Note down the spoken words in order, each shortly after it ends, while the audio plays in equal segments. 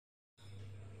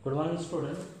Good morning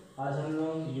student. आज हम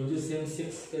लोग UGCM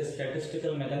 6 के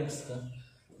स्टैटिस्टिकल मैकेनिक्स का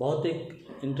बहुत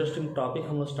एक इंटरेस्टिंग टॉपिक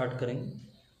हम लोग स्टार्ट करेंगे।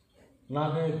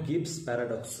 नाम है गिब्स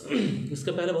पैराडॉक्स।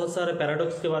 इसके पहले बहुत सारे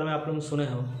पैराडॉक्स के बारे में आप लोग सुने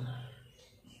हो,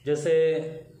 जैसे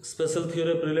स्पेशल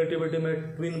थ्योरी ऑफ रिलेटिविटी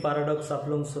में ट्विन पैराडॉक्स आप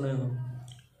लोग सुने हो,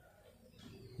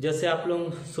 जैसे आप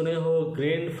लोग सुने हो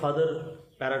ग्रैंडफादर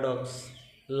पैराडॉक्स,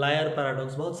 लायर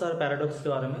पैराडॉक्स। बहुत सारे पैराडॉक्स के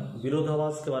बारे में,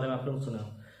 विरोधाभास के बारे में आप लोग सुने हो।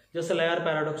 जैसे लायर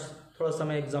पैराडॉक्स, थोड़ा सा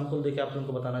मैं एग्जांपल देके आप लोगों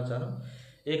को बताना चाह रहा हूँ।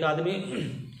 एक आदमी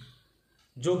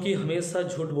जो कि हमेशा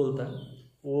झूठ बोलता है,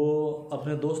 वो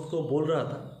अपने दोस्त को बोल रहा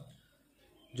था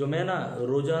जो मैं ना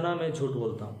रोज़ाना में झूठ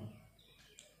बोलता हूँ,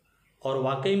 और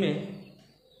वाकई में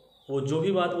वो जो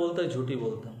भी बात बोलता है झूठी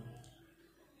बोलता है,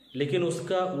 लेकिन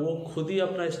उसका वो खुद ही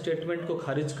अपना स्टेटमेंट को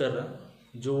खारिज कर रहा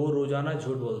है जो वो रोज़ाना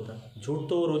झूठ बोलता है। झूठ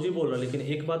तो वो रोज़ ही बोल रहा है, लेकिन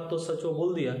एक बात तो सच वो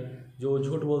बोल दिया जो वो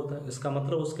झूठ बोलता है। इसका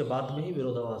मतलब उसके बात में ही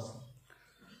विरोधाभास है।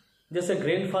 जैसे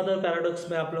ग्रैंडफादर पैराडॉक्स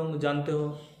में आप लोग जानते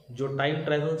हो, जो टाइम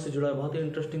ट्रैवल से जुड़ा है, बहुत ही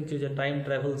इंटरेस्टिंग चीज़ है। टाइम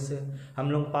ट्रैवल से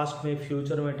हम लोग पास्ट में,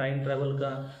 फ्यूचर में टाइम ट्रैवल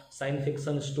का साइंस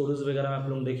फिक्शन स्टोरीज वगैरह में आप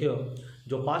लोग देखे हो,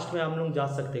 जो पास्ट में हम लोग जा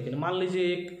सकते हैं। कि मान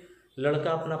लीजिए एक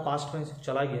लड़का अपना पास्ट में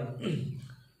चला गया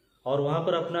और वहाँ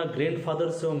पर अपना ग्रैंडफादर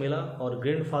से वो मिला और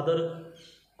ग्रैंडफादर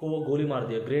को वो गोली मार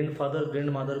दिया, ग्रैंडफादर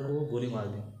ग्रैंडमदर को वो गोली मार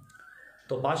दी।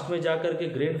 तो पास्ट में जाकर के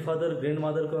ग्रैंडफादर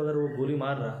ग्रैंडमदर को अगर वो गोली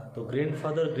मार रहा, तो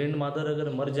ग्रैंडफादर ग्रैंडमदर अगर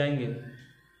मर जाएंगे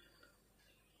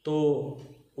तो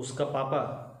उसका पापा,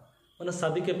 मतलब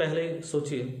शादी के पहले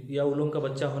सोचिए, या उन लोगों का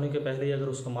बच्चा होने के पहले ही अगर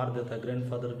उसको मार देता है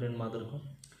ग्रैंडफादर ग्रैंडमदर को,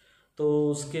 तो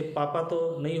उसके पापा तो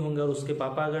नहीं होंगे, और उसके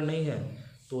पापा अगर नहीं है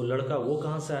तो लड़का वो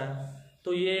कहाँ से आया।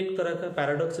 तो ये एक तरह का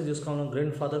पैराडॉक्स है जिसको हम लोग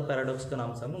ग्रैंडफादर पैराडॉक्स के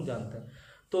नाम से हम लोग जानते हैं।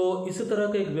 तो इसी तरह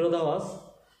का एक विरोधाभास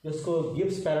जिसको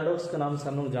गिब्स पैराडॉक्स के नाम से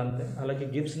हम लोग जानते हैं, हालांकि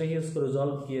गिब्स ने ही इसको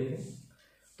रिजॉल्व किए थे।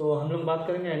 तो हम लोग बात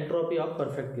करेंगे entropy of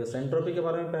perfect gas. Entropy के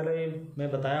बारे में पहले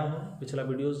मैं बताया हूँ पिछला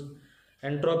वीडियोस।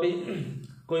 एंट्रोपी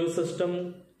कोई सिस्टम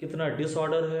कितना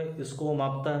डिसऑर्डर है इसको वो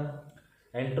मापता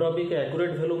है। एंट्रोपी का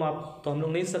एक्यूरेट वैल्यू माप तो हम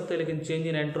लोग नहीं सकते, लेकिन चेंज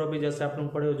इन एंट्रोपी जैसे आप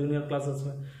लोग पढ़े हो जूनियर क्लासेस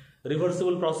में,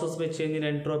 रिवर्सिबल प्रोसेस में चेंज इन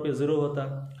एंट्रोपी 0 होता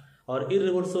है, और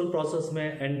इरिवर्सिबल प्रोसेस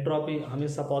में एंट्रोपी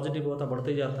हमेशा पॉजिटिव होता,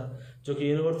 बढ़ते जाता, जो कि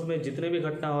यूनिवर्स में जितने भी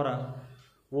घटना हो रहा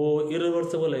वो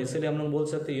इरिवर्सिबल है। इसीलिए हम लोग बोल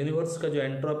सकते हैं यूनिवर्स का जो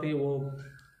एंट्रोपी वो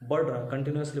बढ़ रहा,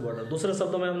 कंटिन्यूसली बढ़ रहा। दूसरे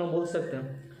शब्दों में हम लोग बोल सकते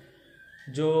हैं,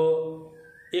 जो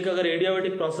एक अगर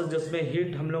एडियाबैटिक प्रोसेस जिसमें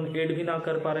हीट हम लोग ऐड भी ना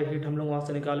कर पा रहे, हीट हम लोग वहाँ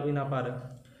से निकाल भी ना पा रहे,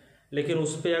 लेकिन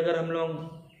उस पर अगर हम लोग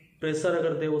प्रेशर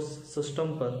अगर दे उस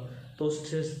सिस्टम पर, तो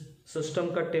उस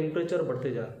सिस्टम का टेम्परेचर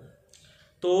बढ़ते जा,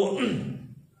 तो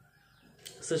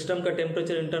सिस्टम का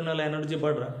टेम्परेचर, इंटरनल एनर्जी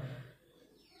बढ़ रहा,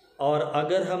 और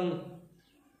अगर हम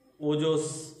वो जो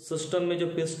सिस्टम में जो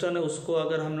पिस्टन है उसको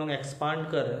अगर हम लोग एक्सपांड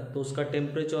कर रहे हैं तो उसका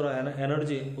टेम्परेचर और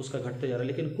एनर्जी उसका घटते जा रहा है,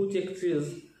 लेकिन कुछ एक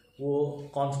चीज़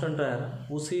वो कांस्टेंट रह रहा है,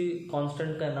 उसी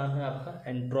कांस्टेंट का नाम है आपका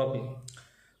एंट्रोपी।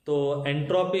 तो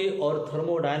एंट्रोपी और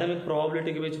थर्मोडायनामिक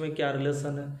प्रोबेबिलिटी के बीच में क्या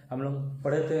रिलेशन है हम लोग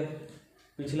पढ़े थे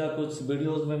पिछला कुछ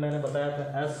वीडियोस में। मैंने बताया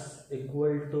था S =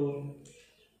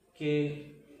 K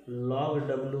log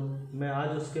W। मैं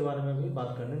आज उसके बारे में भी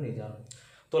बात करने नहीं जा रहा।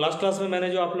 तो लास्ट क्लास में मैंने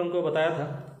जो आप लोगों को बताया था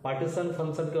पार्टीशन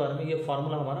फंक्शन के बारे में, ये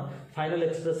फार्मूला हमारा फाइनल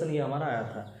एक्सप्रेशन ये हमारा आया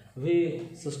था। वी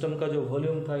सिस्टम का जो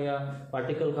वॉल्यूम था, या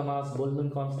पार्टिकल का मास, बोल्ट्जमैन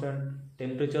कांस्टेंट,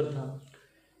 टेम्परेचर था।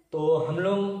 तो हम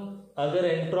लोग अगर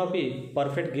एंट्रोपी,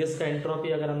 परफेक्ट गैस का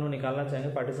एंट्रोपी अगर हम लोग निकालना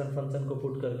चाहेंगे पार्टीशन फंक्शन को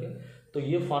पुट करके, तो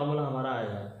ये फार्मूला हमारा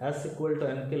आएगा S =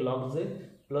 NK log J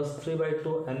 +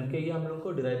 3/2 NK। ये हम लोग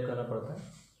को डिराइव करना पड़ता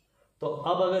है। तो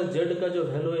अब अगर Z का जो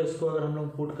वैल्यू है इसको अगर हम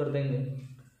लोग पुट कर देंगे,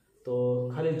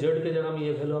 तो खाली Z के जगह में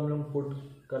ये वैल्यू हम लोग पुट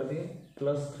कर दिए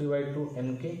 +3/2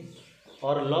 NK,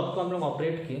 और लॉग को हम लोग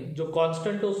ऑपरेट किए। जो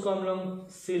कांस्टेंट है उसको हम लोग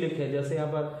C लिखे, जैसे यहाँ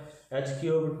पर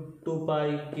H³ 2π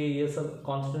K, ये सब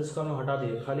कॉन्स्टेंट्स को हम लोग हटा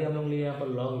दिए, खाली हम लोग लिए यहाँ पर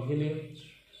लॉग ही लिए।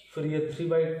 फिर ये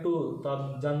 3/2, तो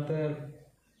आप जानते हैं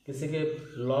किसी के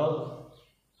लॉग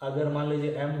अगर मान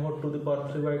लीजिए m हो टू द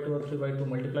पावर 3/2 और 3/2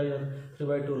 मल्टीप्लाई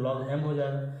 3/2 log m हो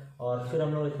जाएगा, और फिर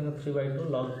हम लोग लिखेंगे 3/2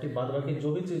 log t, बाद बाकी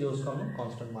जो भी चीज़ है उसको हम लोग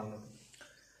कॉन्स्टेंट मान लेते हैं।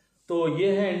 तो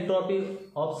ये है एंट्रोपी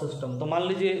ऑफ सिस्टम। तो मान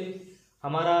लीजिए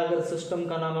हमारा अगर सिस्टम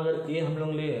का नाम अगर A हम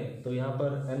लोग लिए, तो यहाँ पर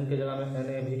n के जगह में Na,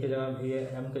 V के जगह में V है,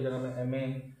 m के जगह में Ma,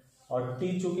 और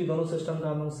T चूँकि दोनों सिस्टम का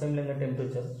हम लोग सेम लेंगे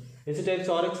टेम्परेचर। इसी टाइप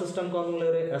से और एक सिस्टम को हम लोग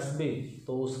ले रहे हैं SB,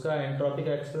 तो उसका एंट्रोपी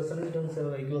का एक्सप्रेशन इस ढंग से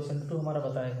होगा, इक्वेशन 2 हमारा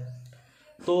बताएगा।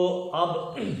 तो अब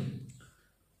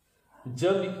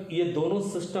जब ये दोनों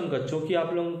सिस्टम का, चूँकि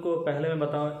आप लोगों को पहले मैं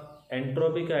बताऊँ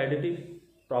एंट्रोपी का एडिटिव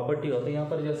प्रॉपर्टी होता है, यहाँ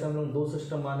पर जैसे हम लोग दो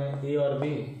सिस्टम माने A और B,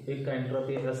 एक का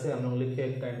एंट्रोपी ऐसे हम लोग लिखे,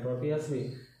 एक का entropy SB,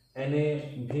 Na,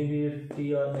 VB,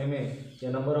 T और Ma, ये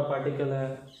नंबर ऑफ पार्टिकल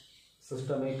है,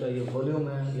 सिस्टम, एक ये वॉल्यूम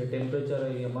है, ये टेम्परेचर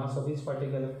है, ये मास ऑफ ईच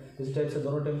पार्टिकल है। इस टाइप से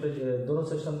दोनों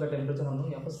सिस्टम का टेम्परेचर हम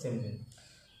लोग यहाँ पर सेम है।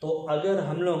 तो अगर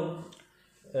हम लोग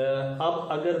अब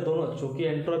अगर दोनों, चूँकि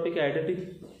एंट्रोपी की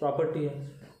एडिटिव प्रॉपर्टी है,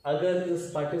 अगर इस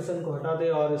पार्टीशन को हटा दे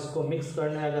और इसको मिक्स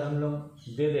करने अगर हम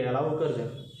लोग दे दे, अलाउ कर दें,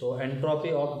 तो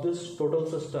entropy of this total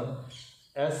system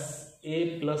SA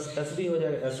plus SB हो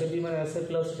जाएगा। SAB मैंने SA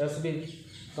प्लस SB,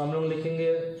 तो हम लोग लिखेंगे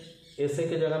SA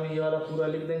के जगह में ये वाला पूरा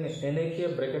लिख देंगे, NA के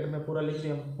ब्रैकेट में पूरा लिख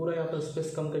दिया, पूरा यहाँ पर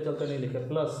स्पेस कम के चलते नहीं लिखे,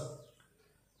 प्लस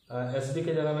SB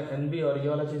के जगह में NB, और ये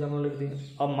वाला चीज़ हम लोग लिख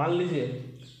दी। अब मान लीजिए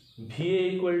VA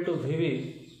इक्वल टू VB,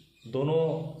 दोनों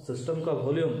सिस्टम का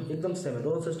वॉल्यूम एकदम सेम है,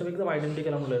 दोनों सिस्टम एकदम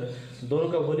आइडेंटिकल हम ले रहे हैं, दोनों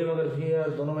का वॉल्यूम अगर V है और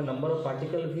दोनों में नंबर ऑफ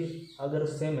पार्टिकल भी अगर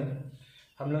सेम है,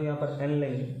 हम लोग यहाँ पर N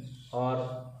लेंगे, और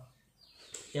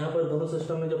यहाँ पर दोनों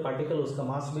सिस्टम में जो पार्टिकल उसका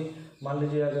मास भी मान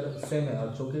लीजिए अगर सेम है,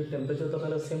 और चूँकि टेम्परेचर तो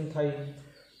पहले सेम था ही,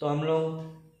 तो हम लोग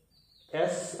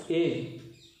SA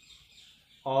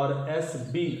और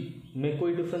SB में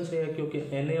कोई डिफरेंस नहीं है, क्योंकि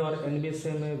NA और NB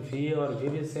सेम है, VA और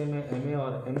VB सेम है, MA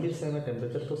और MB सेम है,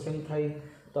 टेम्परेचर तो सेम था ही।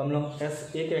 तो हम लोग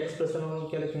SA के एक्सप्रेशन में हम लोग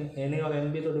क्या लिखेंगे, NA और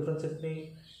NB तो डिफरेंस इतनी,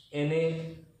 NA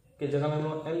के जगह में हम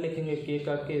लोग N लिखेंगे, K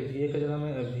का K, VA के जगह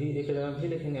में VA के जगह में V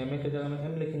लिखेंगे, MA के जगह में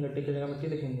M लिखेंगे, T के जगह में T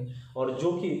लिखेंगे, और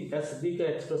जो कि SB का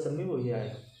एक्सप्रेशन भी वही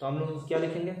आएगा। तो हम लोग क्या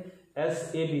लिखेंगे,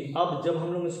 SAB। अब जब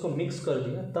हम लोग इसको मिक्स कर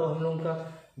दिया, तब हम लोग का,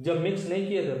 जब मिक्स नहीं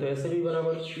किए थे तो SAB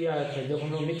बराबर किया आया था, जब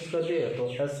हम लोग मिक्स कर दिए तो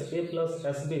SA प्लस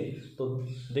SB, तो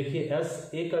देखिए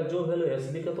SA का जो वैल्यू है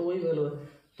SB का तो वही वैल्यू है,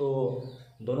 तो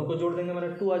दोनों को जोड़ देंगे, हमारा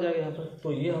 2 आ जाएगा यहाँ पर।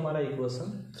 तो ये हमारा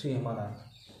इक्वेशन 3 हमारा है।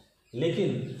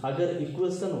 लेकिन अगर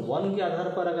इक्वेशन 1 के आधार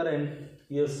पर अगर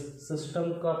ये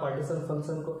सिस्टम का पार्टीशन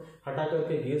फंक्शन को हटा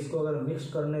करके गैस को अगर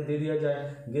मिक्स करने दे दिया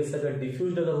जाए, गैस अगर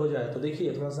डिफ्यूज अगर हो जाए, तो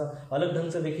देखिए थोड़ा सा अलग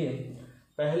ढंग से देखिए,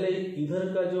 पहले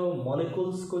इधर का जो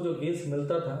मॉलिक्यूल्स को जो गैस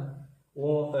मिलता था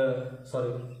वो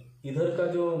इधर का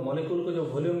जो मॉलिक्यूल को जो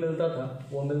वॉल्यूम मिलता था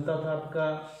वो मिलता था आपका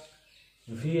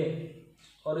VA,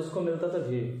 और इसको मिलता था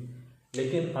VA।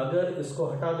 लेकिन अगर इसको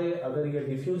हटा दे, अगर ये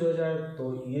डिफ्यूज हो जाए,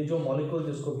 तो ये जो मॉलिक्यूल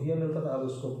जिसको VA मिलता था, अब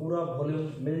उसको पूरा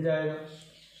वॉल्यूम मिल जाएगा।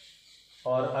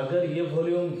 और अगर ये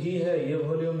वॉल्यूम भी है, ये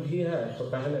वॉल्यूम भी है, तो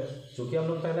पहले चूँकि हम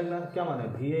लोग पहले ना क्या माने,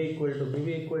 VA equal to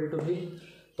VB equal to V,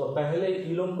 तो पहले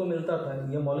इलोम को मिलता था,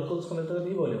 ये मॉलिक्यूल्स को मिलता था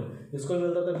V वॉल्यूम, इसको भी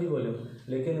मिलता था V वॉल्यूम।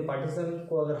 लेकिन पार्टीशन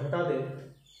को अगर हटा दे,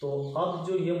 तो अब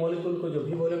जो ये मॉलिक्यूल को जो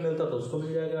V वॉल्यूम मिलता था उसको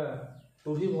मिल जाएगा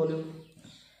 2V वॉल्यूम,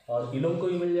 और इलोम को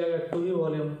भी मिल जाएगा 2V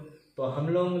वॉल्यूम। तो हम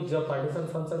लोग जब पार्टीशन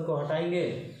फंक्शन को हटाएंगे,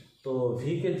 तो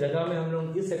V के जगह में हम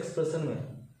लोग इस एक्सप्रेशन में,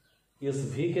 इस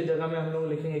V के जगह में हम लोग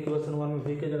लिखेंगे, इक्वेशन 1 में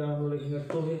V के जगह में हम लोग लिखेंगे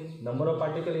 2V। नंबर ऑफ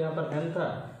पार्टिकल यहाँ पर N था,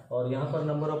 और यहाँ पर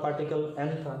नंबर ऑफ पार्टिकल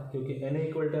N था, क्योंकि NA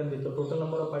इक्वल टू NB, तो टोटल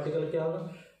नंबर ऑफ पार्टिकल क्या होगा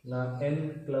ना, N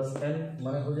प्लस N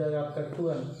माने हो जाएगा आपका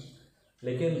 2N।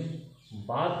 लेकिन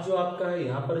बात जो आपका है,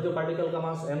 यहाँ पर जो पार्टिकल का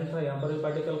मास M था, यहाँ पर भी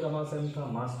पार्टिकल का मास M था,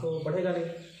 मास तो बढ़ेगा नहीं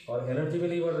और एनर्जी भी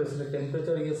नहीं बढ़ रही, इसलिए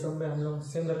टेम्परेचर ये सब में हम लोग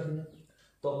सेम रखेंगे।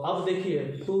 तो अब देखिए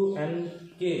 2N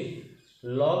के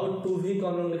log 2V को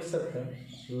हम लोग लिख सकते हैं,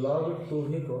 log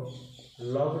 2V को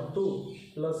log 2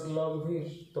 प्लस log V।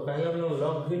 तो पहले हम लोग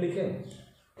log V लिखें,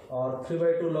 और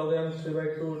 3/2 log M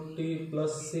 3/2 T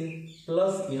plus C,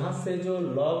 plus यहाँ से जो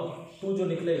log 2 जो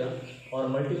निकलेगा और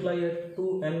मल्टीप्लाई है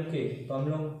 2N के, तो हम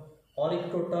लोग और एक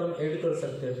तो टर्म ऐड कर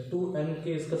सकते हैं, 2N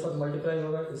के इसके साथ मल्टीप्लाई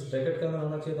होगा, इस ब्रैकेट के अंदर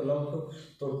होना चाहिए, तो log 2,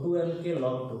 तो 2N के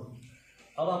log 2।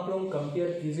 अब आप लोग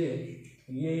कंपेयर कीजिए,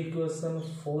 ये इक्वेशन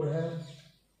 4 है,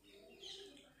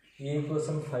 ये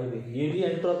इक्वेशन 5 है, ये भी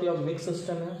एंट्रोपी ऑफ मिक्स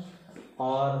सिस्टम है।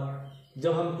 और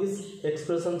जब हम इस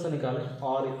एक्सप्रेशन से निकालें,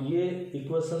 और ये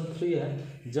इक्वेशन 3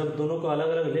 है, जब दोनों को अलग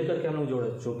अलग लेकर के हम लोग जोड़े,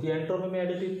 चूँकि एंट्रोपी में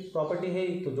एडिटिव प्रॉपर्टी है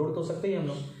तो जोड़ तो सकते ही हम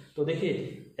लोग। तो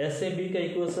देखिए SAB का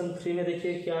इक्वेशन 3 में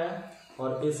देखिए क्या है,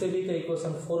 और SAB का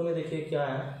इक्वेशन 4 में देखिए क्या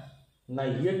है ना।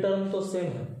 ये टर्म तो सेम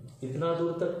है, इतना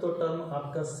दूर तक तो टर्म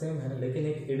आपका सेम है, लेकिन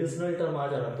एक एडिशनल टर्म आ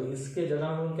जा रहा है, तो इसके जगह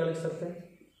में हम क्या लिख सकते हैं,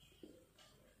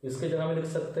 इसके जगह में लिख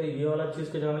सकते हैं, ये वाला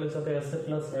चीज़ के जगह में लिख सकते हैं SA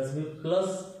प्लस SB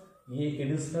प्लस ये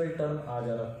एडिशनल टर्म आ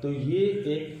जा रहा है। तो ये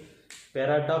एक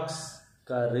पैराडॉक्स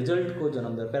का रिजल्ट को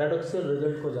जन्म दे, पैराडॉक्सियल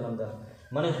रिजल्ट को जन्म दे,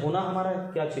 माने होना हमारा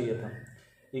क्या चाहिए था,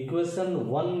 इक्वेशन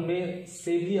 1 में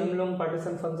से भी हम लोग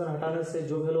पार्टीशन फंक्शन हटाने से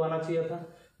जो वैल्यू आना चाहिए था,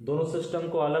 दोनों सिस्टम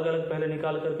को अलग अलग पहले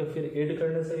निकाल करके फिर ऐड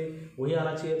करने से भी वही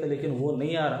आना चाहिए था, लेकिन वो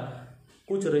नहीं आ रहा,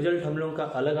 कुछ रिजल्ट हम लोग का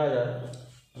अलग आ जा रहा है।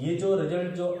 ये जो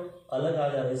रिजल्ट जो अलग आ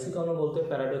जा रहा है, इसी को हम लोग बोलते हैं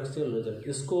पैराडॉक्सियल रिजल्ट।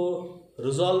 इसको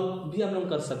रिजॉल्व भी हम लोग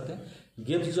कर सकते हैं।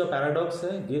 गिब्स जो पैराडॉक्स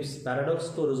है, गिब्स पैराडॉक्स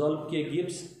को रिजॉल्व किए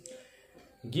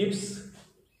गिब्स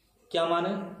क्या माने,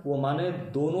 वो माने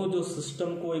दोनों जो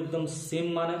सिस्टम को एकदम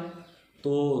सेम माने,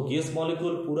 तो गैस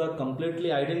मॉलिक्यूल पूरा कंप्लीटली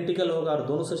आइडेंटिकल होगा, और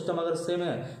दोनों सिस्टम अगर सेम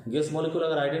है, गैस मॉलिक्यूल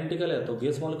अगर आइडेंटिकल है तो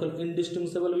गैस मॉलिक्यूल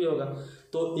इनडिस्टिंग्विशेबल भी होगा।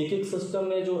 तो एक एक सिस्टम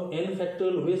में जो n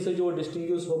फैक्टोरियल वे से जो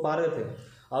डिस्टिंग्विश हो पा रहे थे,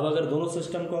 अब अगर दोनों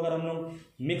सिस्टम को अगर हम लोग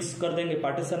मिक्स कर देंगे,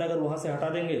 पार्टीशन अगर वहां से हटा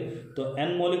देंगे, तो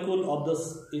n molecule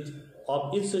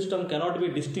of each system cannot be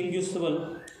distinguishable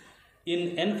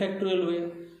in n factorial way.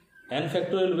 n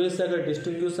factorial वे से अगर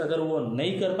डिस्टिंग्विश अगर वो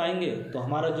नहीं कर पाएंगे तो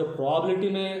हमारा जो प्रोबेबिलिटी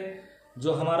में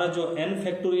जो हमारा जो n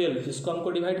फैक्टोरियल, इसको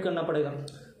हमको डिवाइड करना पड़ेगा।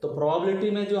 तो प्रोबेबिलिटी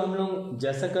में जो हम लोग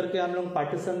जैसा करके हम लोग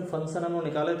पार्टीशन फंक्शन हम लोग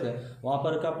निकाले थे, वहाँ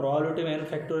पर का प्रोबेबिलिटी में n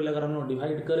फैक्टोरियल अगर हम लोग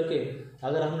डिवाइड करके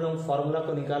अगर हम लोग फार्मूला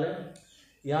को निकालें,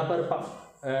 यहाँ पर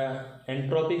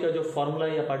एंट्रोपी का जो फार्मूला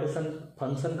या पार्टीशन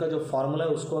फंक्शन का जो फार्मूला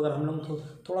है उसको अगर हम लोग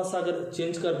थोड़ा सा अगर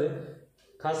चेंज कर दे,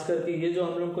 खास करके ये जो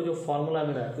हम लोग को जो फार्मूला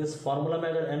मिला है, इस फार्मूला में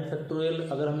अगर n फैक्टोरियल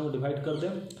अगर हम लोग डिवाइड कर दें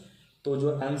तो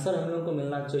जो आंसर हम लोग को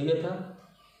मिलना चाहिए था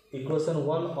इक्वेशन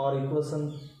 1 और इक्वेशन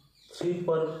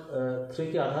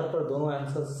 3 के आधार पर दोनों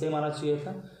आंसर सेम आना चाहिए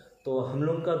था। तो हम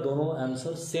लोग का दोनों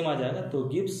आंसर सेम आ जाएगा। तो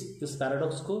गिब्स इस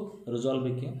पैराडॉक्स को रिजॉल्व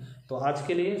भी किया। तो आज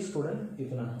के लिए स्टूडेंट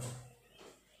इतना है।